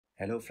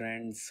Hello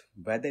friends,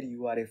 whether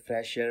you are a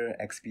fresher,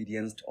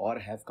 experienced or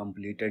have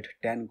completed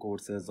 10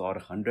 courses or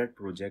 100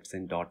 projects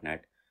in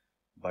 .NET,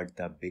 but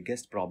the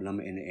biggest problem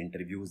in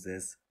interviews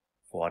is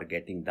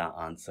forgetting the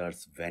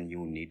answers when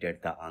you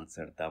needed the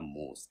answer the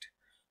most.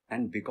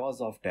 And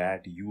because of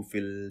that, you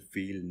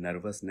feel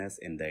nervousness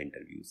in the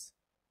interviews,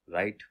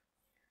 right?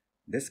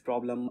 This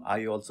problem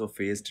I also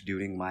faced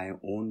during my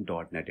own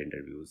 .NET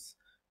interviews,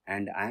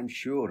 and I'm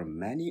sure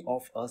many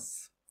of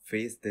us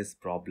face this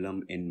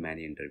problem in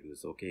many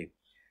interviews. Okay,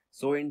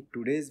 so in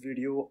today's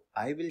video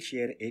I will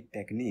share a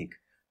technique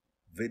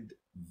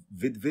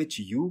with which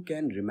you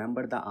can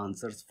remember the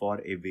answers for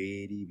a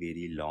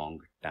very long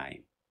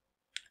time.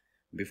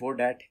 Before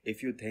that,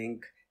 if you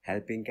think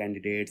helping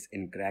candidates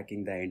in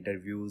cracking the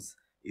interviews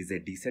is a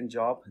decent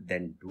job,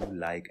 then do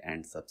like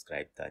and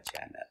subscribe the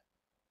channel.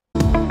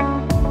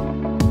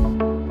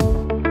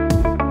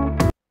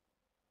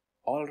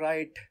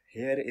 Alright,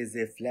 here is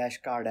a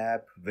flashcard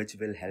app which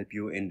will help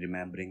you in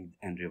remembering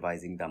and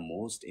revising the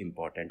most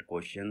important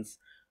questions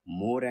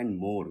more and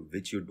more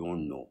which you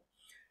don't know.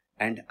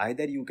 And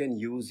either you can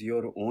use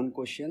your own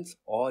questions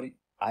or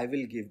I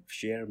will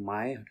share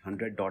my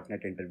 100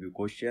 .NET interview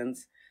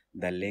questions.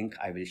 The link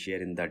I will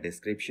share in the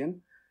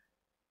description.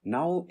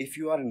 Now, if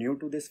you are new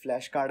to this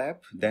flashcard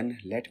app, then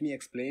let me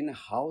explain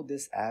how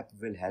this app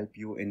will help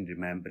you in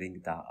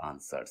remembering the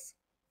answers.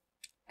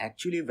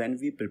 Actually, when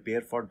we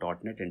prepare for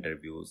 .NET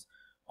interviews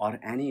or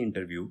any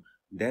interview,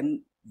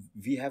 then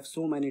we have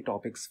so many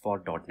topics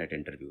for .NET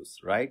interviews,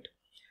 right?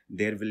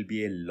 There will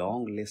be a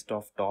long list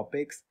of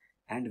topics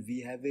and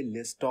we have a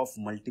list of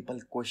multiple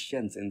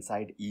questions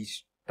inside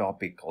each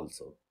topic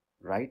also,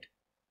 right?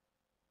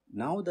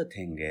 Now the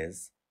thing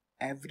is,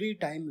 every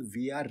time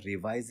we are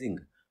revising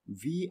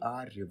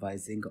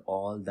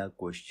all the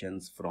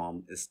questions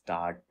from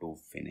start to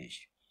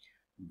finish.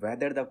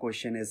 Whether the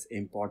question is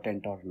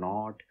important or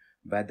not,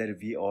 whether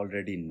we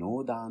already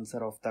know the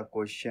answer of the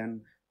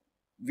question,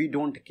 we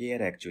don't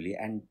care actually,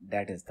 and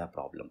that is the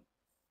problem.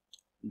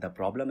 The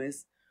problem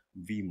is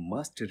we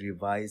must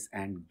revise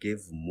and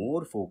give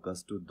more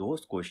focus to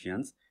those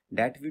questions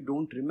that we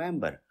don't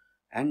remember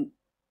and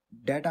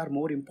that are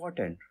more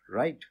important,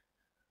 right?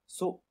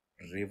 So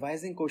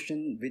revising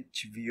question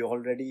which we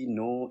already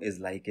know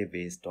is like a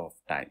waste of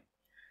time.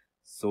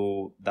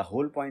 So the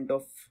whole point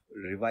of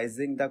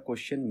revising the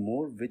question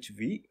more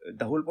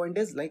the whole point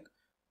is like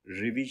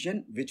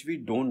revision which we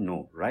don't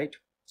know, right?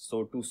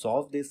 So to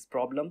solve this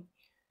problem,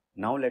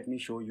 now let me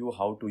show you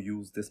how to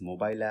use this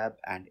mobile app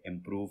and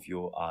improve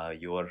your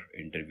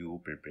interview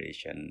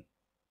preparation.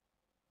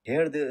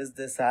 Here there is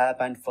this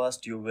app, and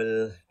first you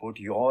will put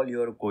all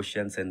your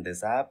questions in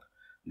this app.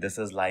 This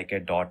is like a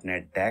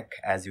 .NET deck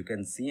as you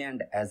can see,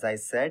 and as I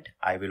said,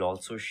 I will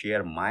also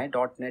share my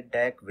 .NET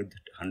deck with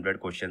 100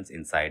 questions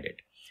inside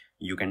it.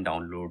 You can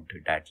download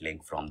that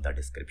link from the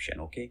description,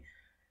 okay?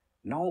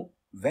 Now,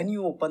 when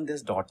you open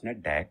this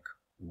 .NET deck,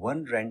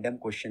 one random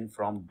question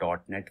from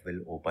 .NET will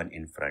open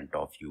in front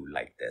of you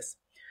like this.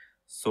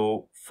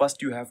 So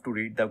first you have to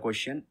read the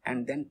question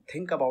and then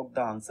think about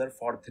the answer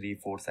for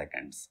 3-4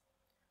 seconds.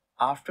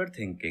 After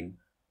thinking,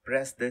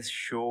 press this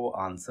show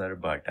answer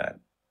button.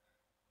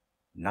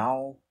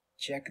 Now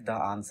check the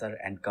answer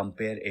and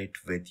compare it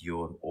with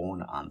your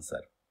own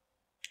answer.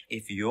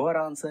 If your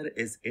answer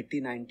is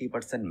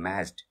 80-90%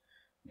 matched,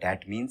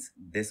 that means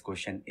this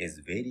question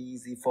is very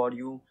easy for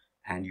you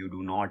and you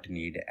do not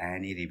need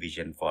any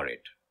revision for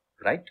it,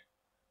 right?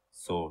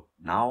 So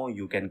now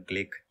you can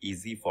click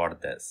easy for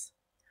this.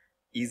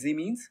 Easy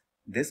means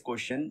this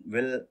question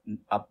will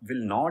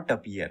not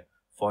appear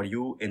for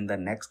you in the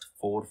next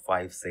 4,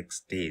 5,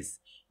 6 days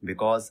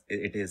because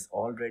it is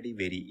already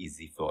very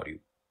easy for you.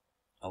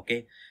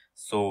 Okay,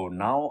 so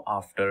now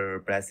after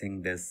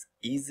pressing this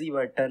easy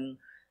button,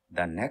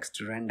 the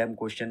next random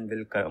question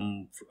will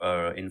come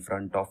in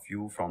front of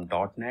you from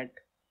 .NET,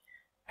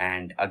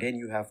 and again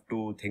you have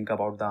to think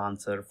about the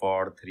answer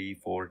for 3,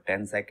 4,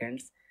 10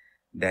 seconds.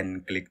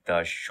 Then click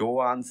the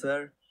show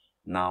answer.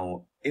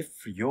 Now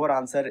if your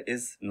answer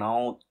is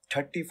now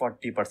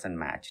 30-40%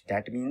 match,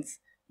 that means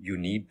you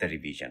need the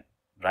revision,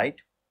 right?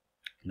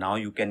 Now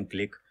you can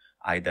click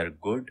either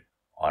good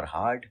or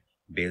hard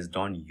based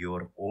on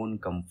your own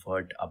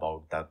comfort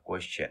about the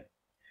question.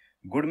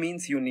 Good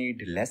means you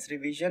need less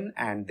revision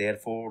and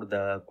therefore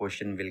the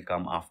question will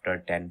come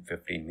after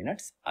 10-15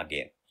 minutes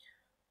again.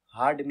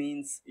 Hard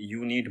means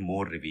you need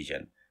more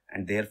revision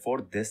and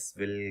therefore this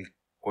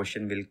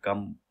question will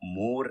come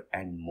more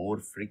and more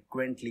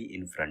frequently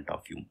in front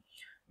of you,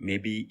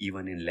 maybe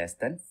even in less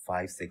than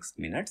 5-6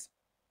 minutes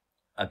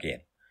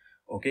again.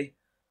 Okay,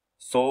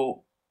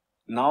 so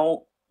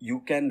now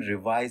you can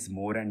revise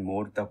more and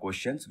more the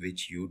questions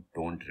which you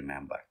don't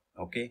remember.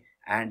 Okay,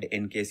 and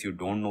in case you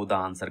don't know the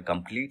answer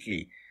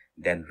completely,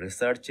 then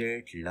research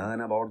it,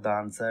 learn about the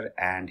answer,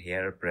 and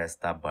here press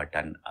the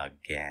button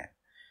again.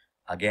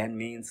 Again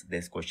means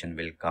this question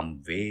will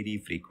come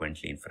very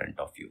frequently in front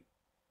of you.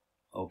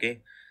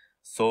 Okay,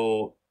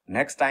 so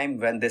next time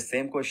when the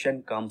same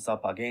question comes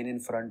up again in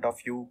front of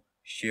you,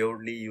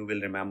 surely you will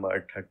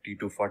remember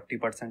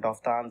 30-40%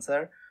 of the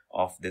answer,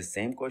 of the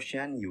same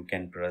question, you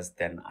can press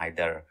then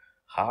either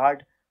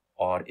hard,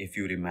 or if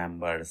you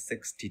remember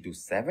 60 to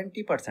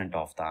 70%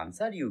 of the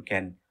answer, you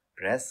can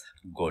press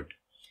good.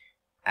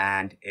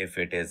 And if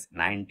it is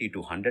 90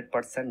 to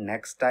 100%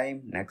 next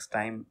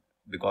time,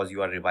 because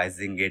you are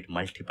revising it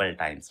multiple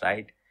times,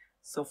 right?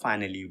 So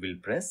finally you will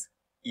press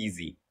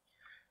easy.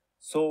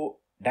 So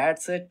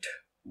that's it.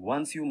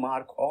 Once you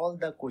mark all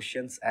the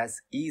questions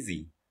as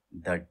easy,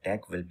 the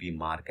deck will be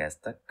marked as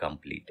the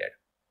completed.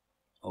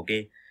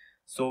 Okay,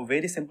 so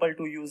very simple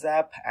to use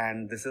app,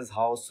 and this is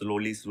how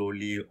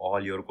slowly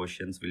all your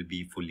questions will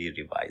be fully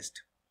revised.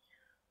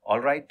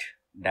 All right,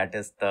 that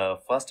is the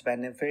first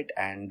benefit,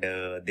 and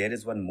there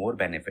is one more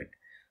benefit.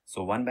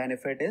 So one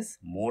benefit is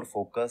more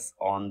focus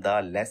on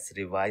the less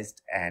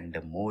revised and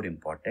more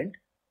important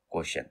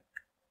question.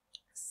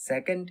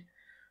 Second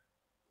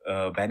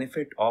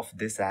benefit of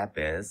this app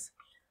is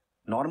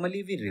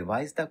normally we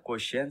revise the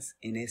questions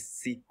in a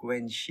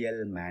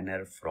sequential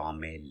manner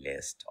from a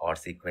list or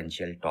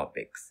sequential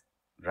topics,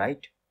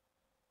 right?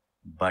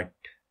 But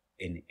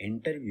in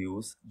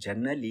interviews,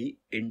 generally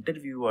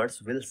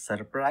interviewers will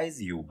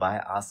surprise you by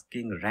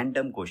asking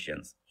random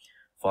questions.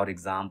 For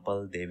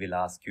example, they will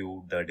ask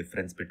you the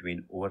difference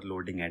between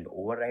overloading and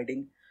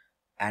overriding,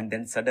 and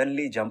then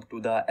suddenly jump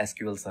to the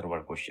SQL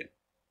Server question.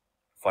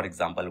 For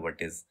example,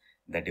 what is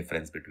the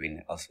difference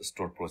between a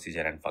stored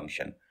procedure and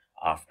function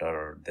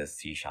after the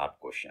C#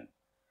 question?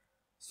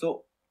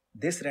 So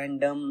this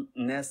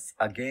randomness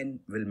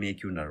again will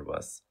make you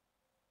nervous,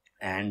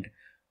 and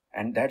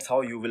that's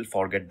how you will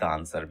forget the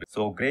answer.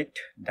 So great,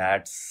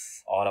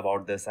 that's all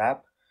about this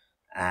app.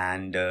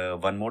 And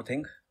one more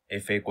thing,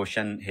 if a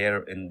question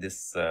here in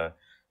this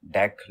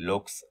deck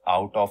looks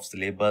out of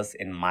syllabus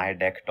in my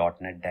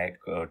deck.net deck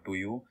to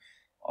you,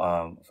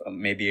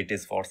 maybe it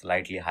is for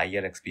slightly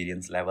higher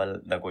experience level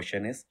the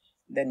question is,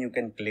 then you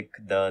can click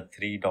the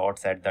three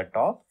dots at the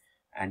top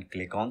and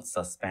click on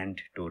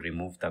suspend to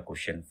remove the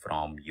question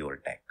from your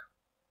deck.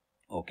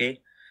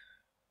 Okay,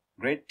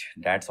 great,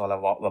 that's all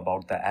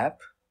about the app.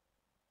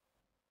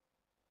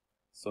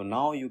 So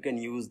now you can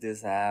use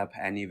this app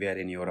anywhere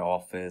in your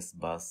office,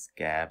 bus,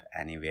 cab,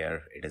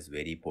 anywhere. It is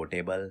very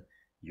portable.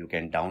 You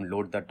can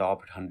download the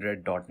top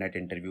 100 .NET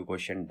interview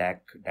question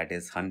deck that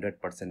is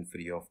 100%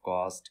 free of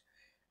cost.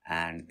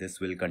 And this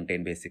will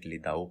contain basically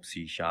the OOP,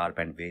 C#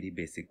 and very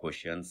basic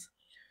questions,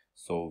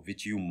 so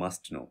which you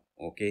must know.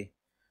 Okay.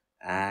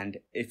 And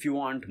if you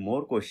want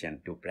more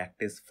question to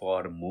practice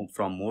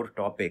from more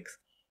topics,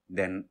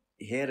 then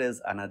here is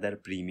another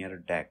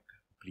premium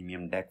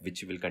deck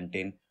which will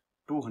contain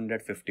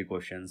 250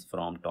 questions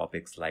from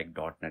topics like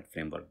 .NET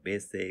Framework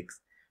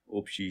Basics,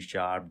 OOP, C#,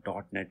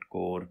 .NET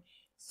Core,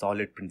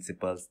 Solid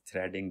Principles,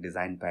 Threading,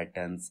 Design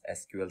Patterns,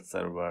 SQL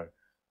Server,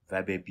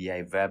 Web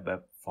API, Web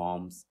App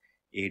Forms,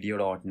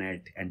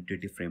 ADO.NET,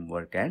 Entity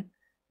Framework, and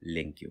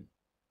LinkU.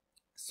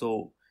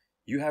 So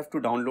you have to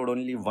download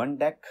only one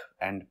deck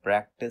and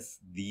practice.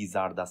 These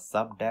are the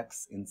sub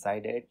decks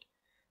inside it.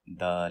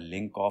 The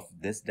link of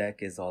this deck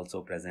is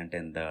also present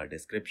in the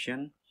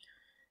description.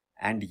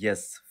 And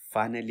yes,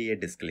 finally a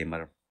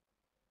disclaimer.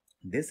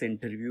 This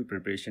interview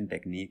preparation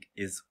technique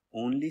is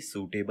only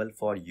suitable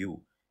for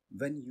you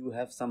when you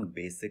have some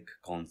basic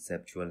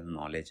conceptual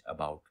knowledge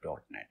about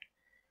 .NET.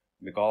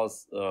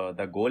 Because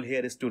the goal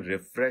here is to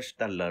refresh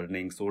the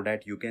learning so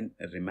that you can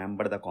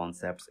remember the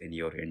concepts in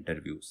your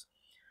interviews.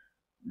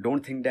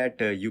 Don't think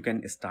that you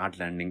can start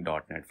learning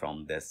 .NET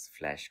from this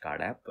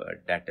flashcard app.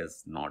 That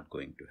is not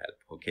going to help.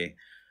 Okay.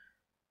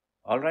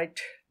 Alright,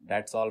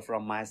 that's all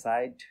from my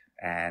side.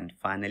 And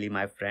finally,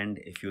 my friend,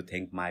 if you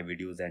think my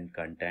videos and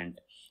content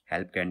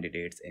help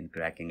candidates in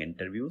cracking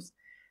interviews,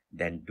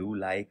 then do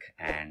like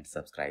and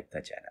subscribe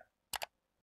the channel.